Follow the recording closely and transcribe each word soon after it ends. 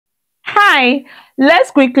fine.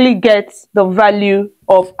 Let's quickly get the value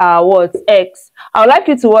of our what? X. I would like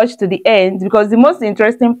you to watch to the end because the most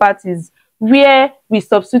interesting part is where we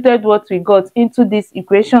substituted what we got into this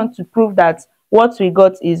equation to prove that what we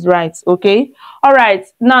got is right. Okay, all right,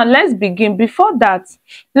 now let's begin. Before that,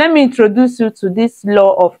 let me introduce you to this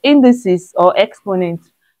law of indices or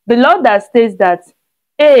exponents. The law that states that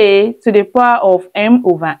a to the power of m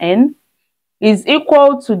over n is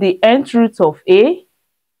equal to the nth root of a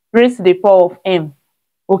raised to the power of m.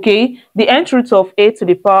 Okay, the nth root of a to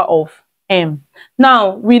the power of m.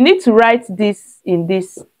 Now we need to write this in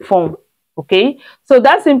this form. Okay, so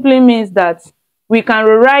that simply means that we can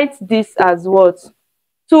rewrite this as what?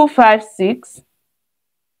 256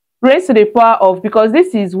 raised to the power of, because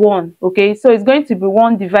this is 1, okay, so it's going to be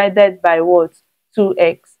 1 divided by what?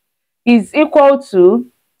 2x is equal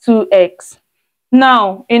to 2x.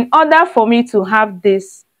 Now, in order for me to have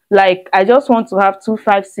this, like I just want to have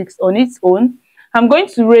 256 on its own, I'm going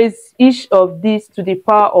to raise each of these to the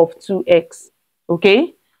power of 2x.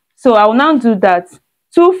 Okay, so I will now do that.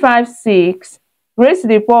 256 raised to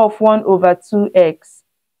the power of 1 over 2x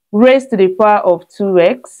raised to the power of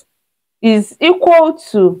 2x is equal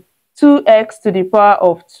to 2x to the power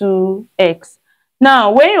of 2x.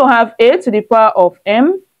 Now, when you have a to the power of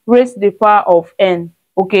m raised to the power of n,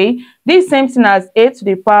 okay, this is same thing as a to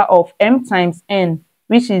the power of m times n,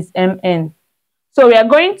 which is mn. So we are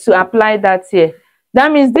going to apply that here.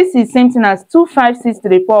 That means this is same thing as 256 to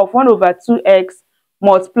the power of 1 over 2x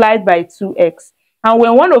multiplied by 2x. And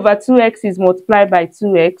when 1 over 2x is multiplied by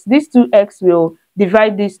 2x, this 2x will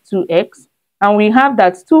divide this 2x. And we have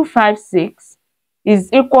that 256 is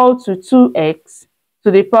equal to 2x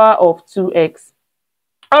to the power of 2x.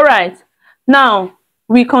 All right, now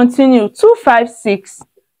we continue. 256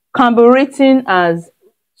 can be written as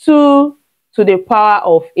 2 to the power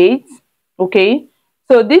of 8. Okay,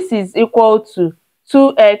 so this is equal to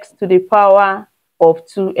 2x to the power of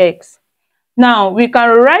 2x. Now we can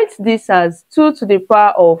write this as 2 to the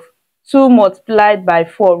power of 2 multiplied by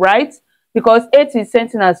 4, right? Because 8 is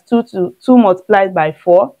something as 2 multiplied by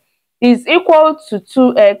 4 is equal to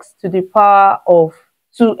 2x to the power of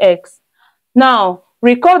 2x. Now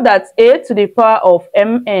recall that a to the power of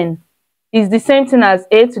mn is the same thing as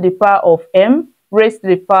a to the power of m raised to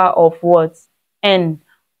the power of what? N,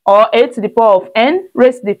 or a to the power of n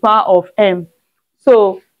raised to the power of m.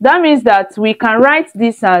 So that means that we can write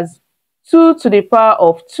this as 2 to the power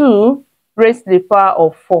of 2 raised to the power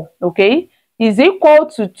of 4, okay, is equal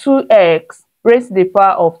to 2x raised to the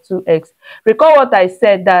power of 2x. Recall what I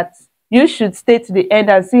said, that you should stay to the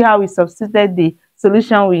end and see how we substituted the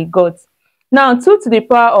solution we got. Now 2 to the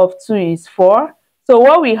power of 2 is 4. So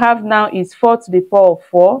what we have now is 4 to the power of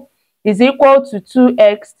 4 is equal to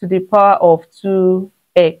 2x to the power of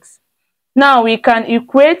 2x. Now we can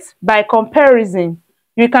equate by comparison.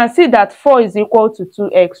 You can see that 4 is equal to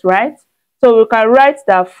 2x, right? So we can write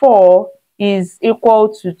that 4 is equal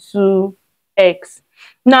to 2x.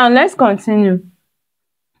 Now let's continue.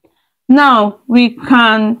 Now we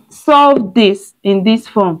can solve this in this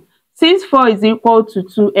form. Since 4 is equal to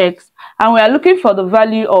 2x and we are looking for the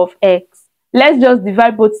value of x, let's just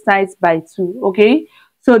divide both sides by 2, okay?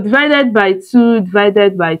 So divided by 2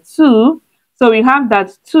 divided by 2. So we have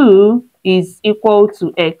that 2 is equal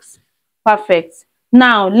to x. Perfect.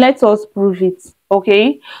 Now let us prove it.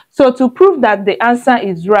 Okay, so to prove that the answer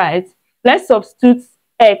is right, let's substitute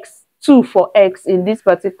x, 2 for x in this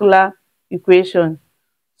particular equation.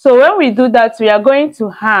 So when we do that, we are going to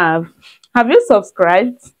have you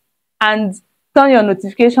subscribed and turn your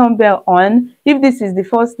notification bell on if this is the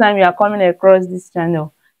first time you are coming across this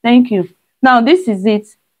channel. Thank you. Now this is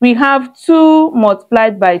it. We have 2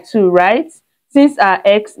 multiplied by 2, right? Since our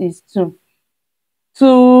x is 2.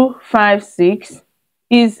 256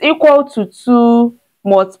 is equal to 2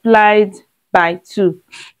 multiplied by 2.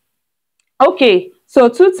 Okay, so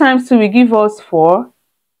 2 times 2 will give us 4.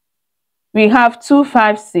 We have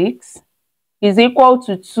 256 is equal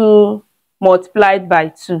to 2 multiplied by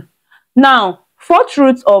 2. Now, 4th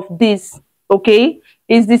root of this, okay,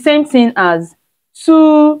 is the same thing as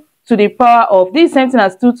 2 to the power of, this is same thing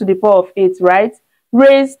as 2 to the power of 8, right?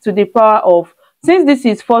 Raised to the power of, since this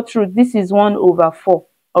is 4th root, this is 1 over 4,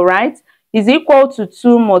 all right? Is equal to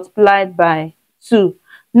 2 multiplied by 2.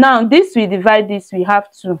 Now this we divide this, we have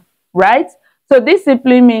 2, right? So this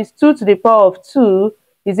simply means 2 to the power of 2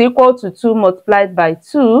 is equal to 2 multiplied by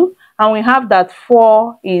 2, and we have that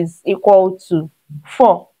 4 is equal to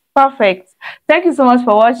 4. Perfect. Thank you so much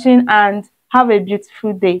for watching and have a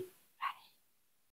beautiful day.